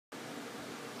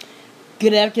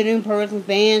Good afternoon, Pro Wrestling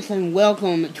fans, and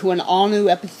welcome to an all-new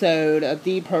episode of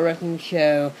The Pro Wrestling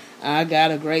Show. I got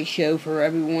a great show for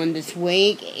everyone this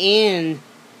week, and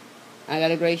I got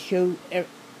a great show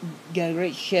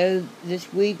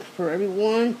this week for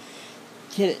everyone.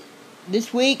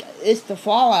 This week is the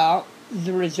fallout,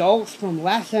 the results from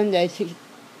last Sunday's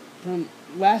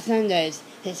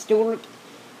historic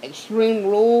Extreme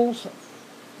Rules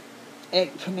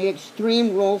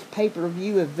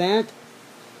pay-per-view event,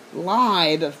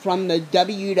 live from the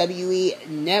WWE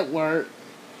Network.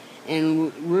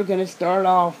 And we're going to start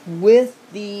off with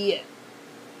the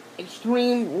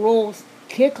Extreme Rules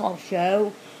kickoff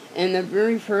show and the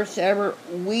very first ever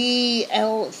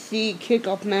WLC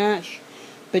kickoff match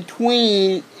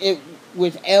between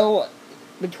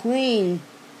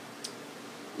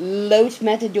Los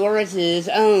Matadores'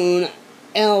 own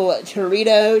El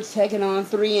Torito taking on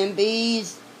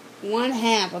 3MB's one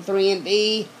half of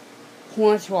 3MB,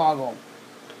 Hornswoggle.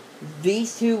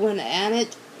 These two went at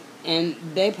it, and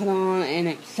they put on an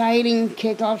exciting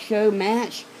kickoff show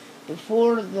match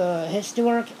before the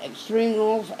historic Extreme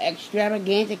Rules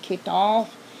extravaganza kicked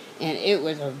off, and it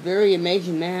was a very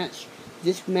amazing match.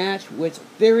 This match was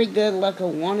very good, like I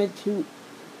wanted,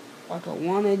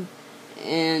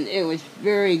 and it was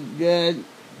very good.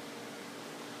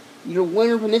 Your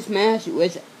winner from this match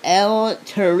was El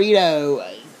Torito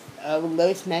of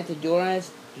Los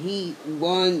Matadores. He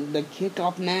won the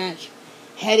kickoff match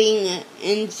heading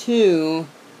into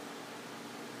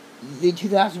the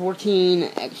 2014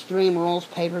 Extreme Rules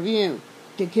pay-per-view.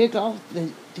 To kick off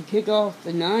the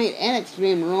night at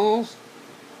Extreme Rules,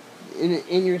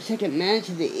 in your second match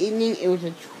of the evening, it was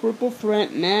a triple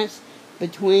threat match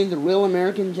between the Real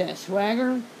American Jet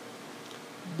Swagger,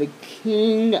 the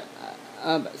King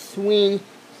of Swing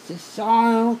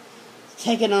Cesaro,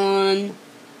 taking on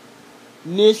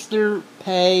Mr.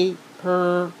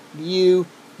 Pay-Per-View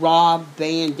Rob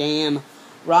Van Dam.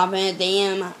 Rob Van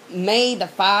Dam made the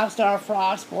 5-star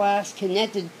Frog Splash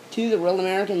connected to the Real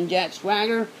American Jack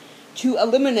Swagger to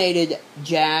eliminated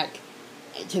Jack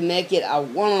to make it a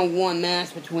one-on-one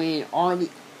match between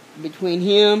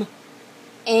him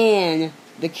and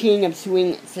the King of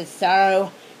Swing Cesaro.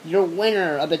 Your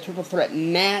winner of the triple threat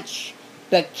match,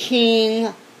 the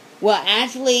King. Well,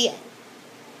 actually,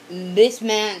 this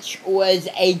match was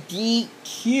a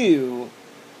DQ.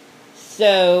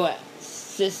 So,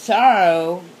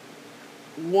 Cesaro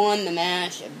won the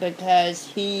match because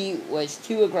he was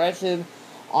too aggressive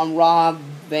on Rob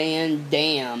Van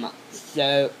Dam.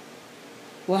 So,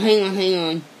 well, hang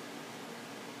on.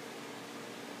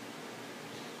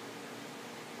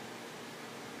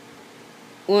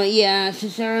 Well, yeah,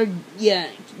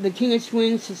 the King of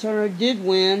Swing, Cesaro did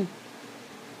win.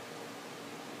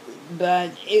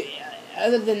 But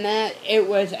other than that, it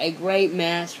was a great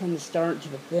match from the start to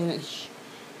the finish.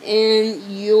 And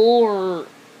your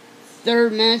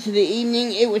third match of the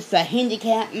evening, it was the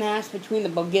handicap match between the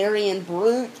Bulgarian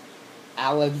Brute,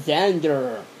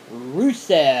 Alexander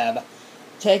Rusev,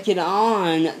 taking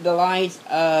on the likes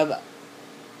of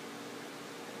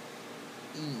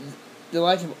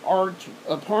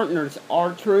partners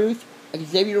R-Truth,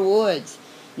 Xavier Woods.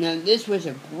 Now, this was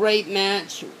a great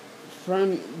match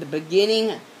from the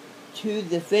beginning to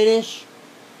the finish.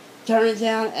 Turns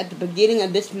out at the beginning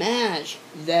of this match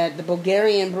that the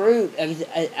Bulgarian Brute,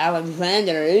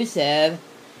 Alexander Rusev,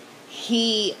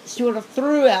 he sort of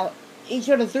threw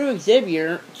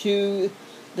Xavier to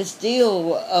the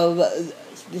steel of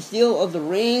the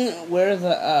ring where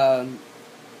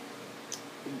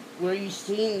you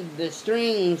see the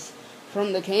strings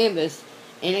from the canvas,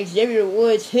 and Xavier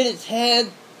Woods hit his head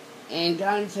and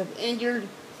got himself injured.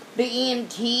 The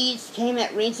EMTs came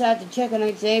at ringside to check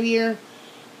on Xavier,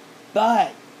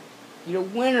 but your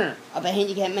winner of the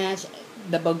handicap match,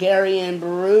 the Bulgarian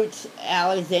Brute,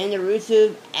 Alexander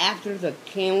Rusev, after the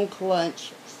camel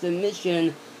clutch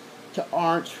submission to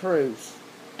R-Truth.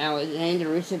 Alexander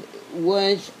Rusev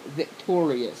was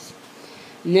victorious.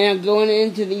 Now, going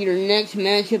into your next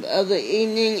matchup of the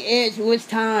evening, it was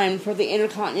time for the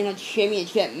Intercontinental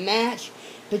Championship match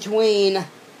between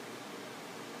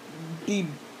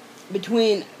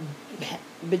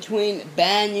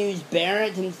Bad News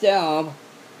Barrett himself,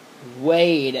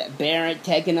 Wade Barrett,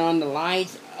 taking on the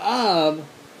likes of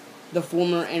the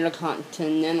former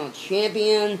Intercontinental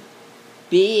Champion,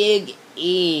 Big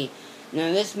E.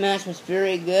 Now, this match was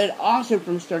very good, also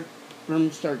from start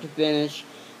to finish.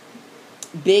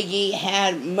 Big E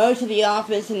had most of the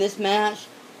offense in this match.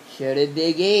 So did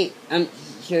Big E.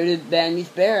 So did Bad News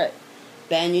Barrett.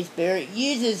 Bad News Barrett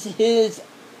uses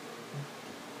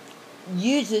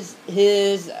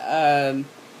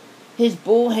his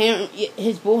bull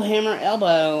hammer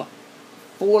elbow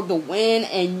for the win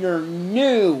and your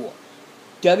new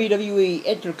WWE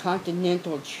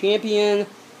Intercontinental Champion,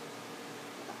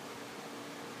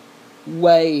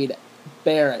 Wade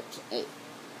Barrett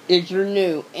is your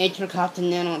new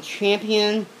Intercontinental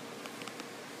Champion.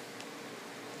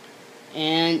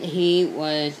 And he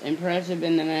was impressive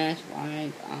in the match,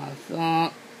 like I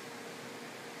thought.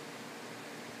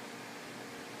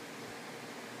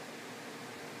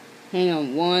 Hang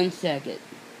on 1 second.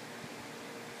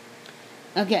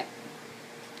 Okay.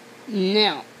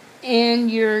 Now, in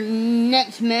your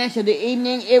next match of the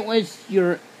evening, it's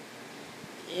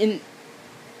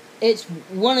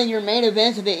one of your main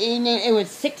events of the evening. It was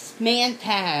 6-man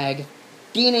tag.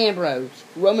 Dean Ambrose,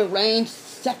 Roman Reigns,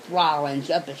 Seth Rollins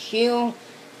of the Shield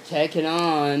taking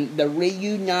on the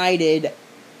reunited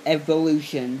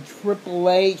Evolution. Triple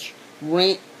H,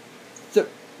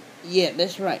 yeah,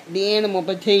 that's right. The Animal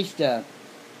Batista,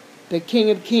 the King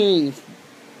of Kings,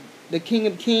 the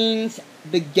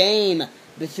Game,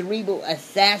 the Cerebral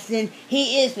Assassin.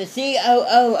 He is the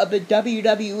COO of the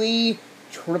WWE,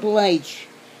 Triple H,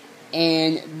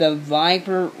 and the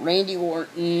Viper, Randy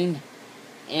Orton.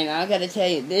 And I gotta tell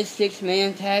you, this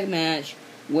 6-man tag match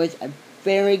was a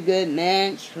very good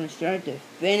match from start to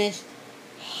finish.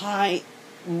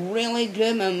 Really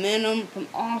good momentum from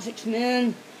all 6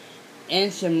 men.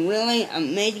 And some really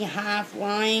amazing high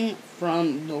flying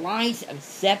from the likes of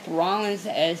Seth Rollins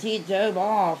as he did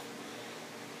a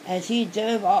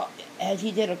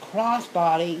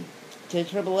crossbody to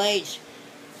Triple H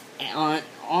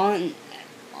onto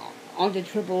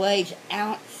Triple H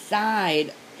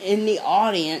outside in the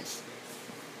audience.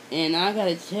 And I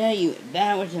gotta tell you,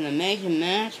 that was an amazing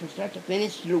match from start to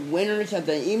finish. Your winners of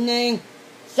the evening,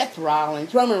 Seth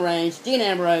Rollins, Roman Reigns, Dean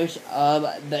Ambrose of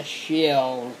the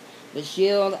Shield. The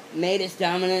Shield made its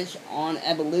dominance on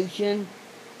Evolution,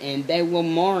 and they will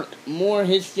mark more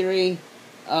history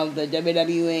of the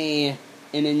WWE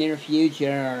in the near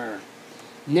future.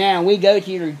 Now we go to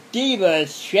your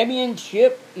Divas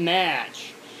Championship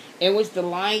match. It was the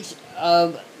likes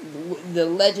of the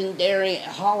legendary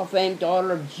Hall of Fame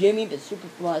daughter of Jimmy the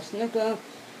Superfly Snuka,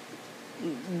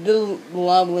 the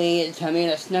lovely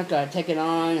Tamina Snuka, taking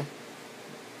on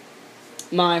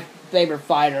my favorite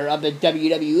fighter of the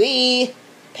WWE,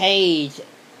 Paige.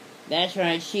 That's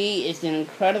right, she is an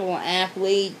incredible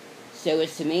athlete. So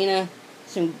is Tamina.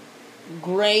 Some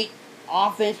great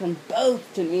offense from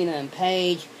both Tamina and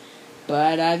Paige.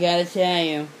 But I gotta tell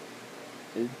you,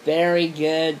 very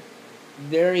good,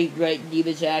 very great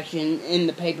Divas action in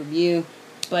the pay-per-view.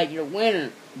 But your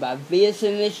winner, by via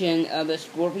submission of the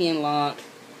Scorpion Lock,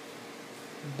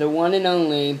 the one and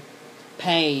only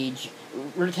Paige,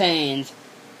 retains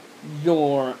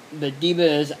the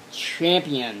Divas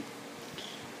champion.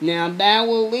 Now that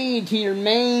will lead to your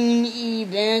main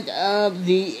event of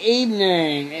the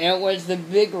evening. It was the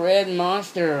Big Red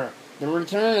Monster. The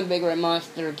return of Big Red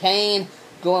Monster Kane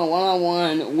going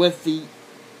one-on-one with the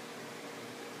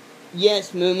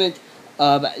Yes Movement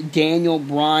of Daniel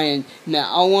Bryan.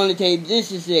 Now I want to tell you,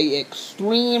 this is a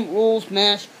Extreme Rules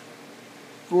match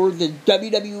for the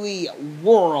WWE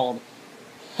World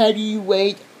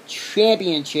Heavyweight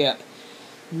Championship.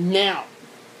 Now,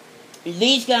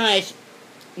 these guys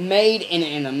made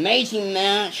an amazing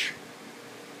match,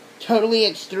 totally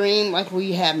extreme, like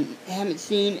we haven't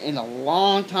seen in a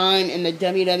long time in the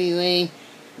WWE.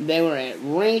 They were at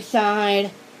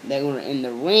ringside, they were in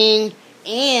the ring,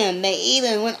 and they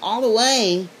even went all the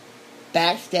way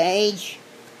backstage.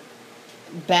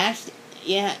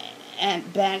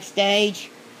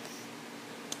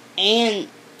 And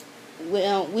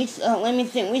well, let me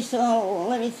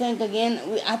think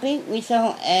again. I think we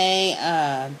saw a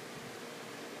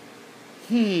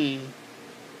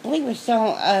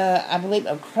I believe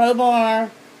a crowbar,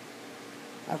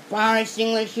 a fire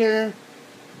extinguisher,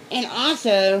 and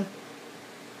also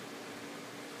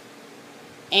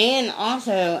and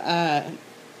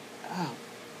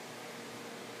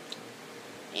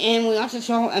we also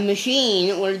saw a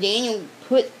machine where Daniel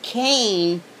put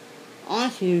Kane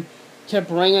onto to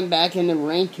bring him back in the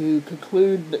ring to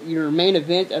conclude your main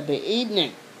event of the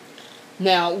evening.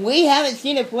 Now, we haven't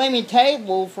seen a flaming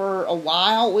table for a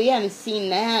while. We haven't seen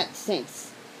that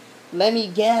since, let me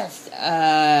guess,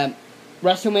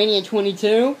 WrestleMania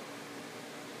 22.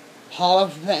 Hall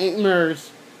of Famers,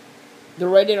 the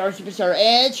Rated R Superstar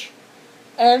Edge,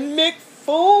 and Mick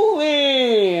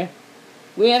Foley.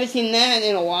 We haven't seen that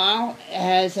in a while,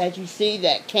 as you see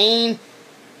that Kane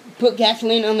put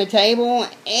gasoline on the table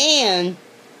and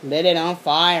lit it on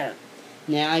fire.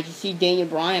 Now, as you see, Daniel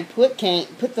Bryan put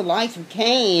the lights of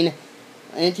Kane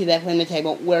into that flaming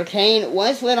table, where Kane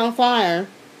was lit on fire,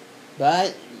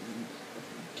 but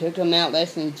took him out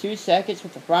less than 2 seconds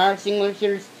with the fire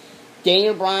extinguishers.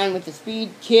 Daniel Bryan with the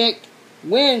speed kick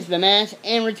wins the match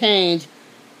and retains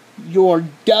your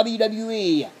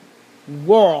WWE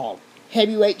World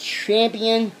Heavyweight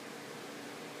Champion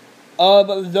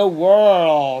of the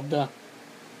world.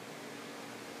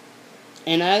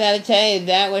 And I gotta tell you,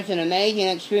 that was an amazing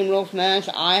Extreme Rules match.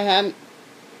 That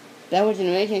was an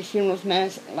amazing Extreme Rules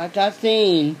match like I've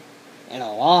seen in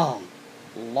a long,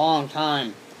 long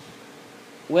time.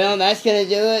 Well, that's gonna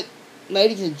do it.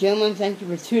 Ladies and gentlemen, thank you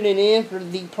for tuning in for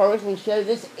the Pro Wrestling Show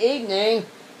this evening.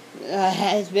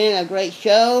 Has been a great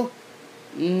show.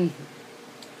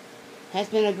 Has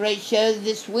been a great show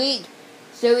this week.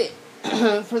 So,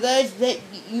 for those that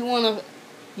you wanna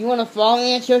follow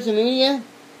me on social media,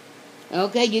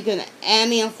 okay, you can add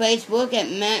me on Facebook at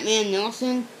Mattman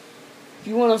Nelson. If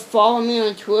you want to follow me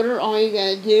on Twitter, all you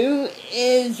gotta do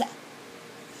is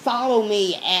follow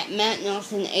me at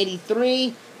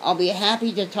MattNelson83. I'll be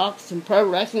happy to talk some pro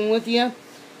wrestling with you.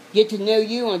 Get to know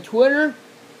you on Twitter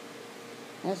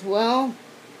as well.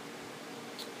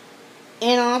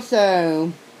 And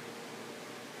also,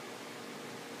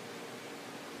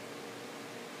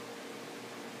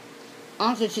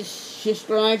 just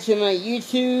subscribe to my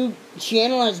YouTube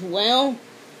channel as well.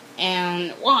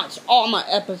 And watch all my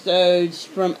episodes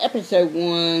from episode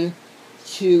 1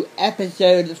 to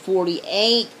episode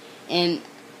 48. And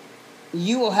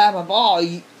you will have a ball.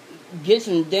 You get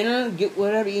some dinner, get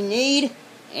whatever you need,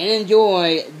 and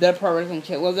enjoy the Pro Wrestling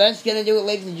Show. Well, that's going to do it,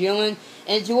 ladies and gentlemen.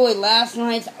 Enjoy last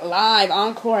night's live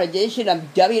encore edition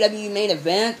of WWE Main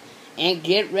Event. And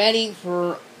get ready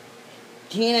for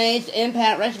TNA's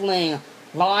Impact Wrestling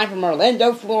live from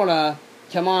Orlando, Florida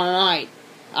tomorrow night.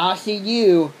 I'll see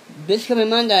you this coming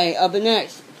Monday of the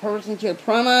next Pro Wrestling Show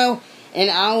promo.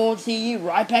 And I will see you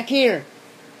right back here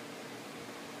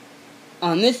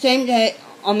on the same day,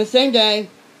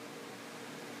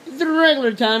 the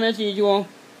regular time as usual.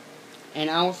 And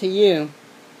I will see you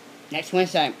next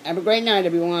Wednesday. Have a great night,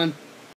 everyone.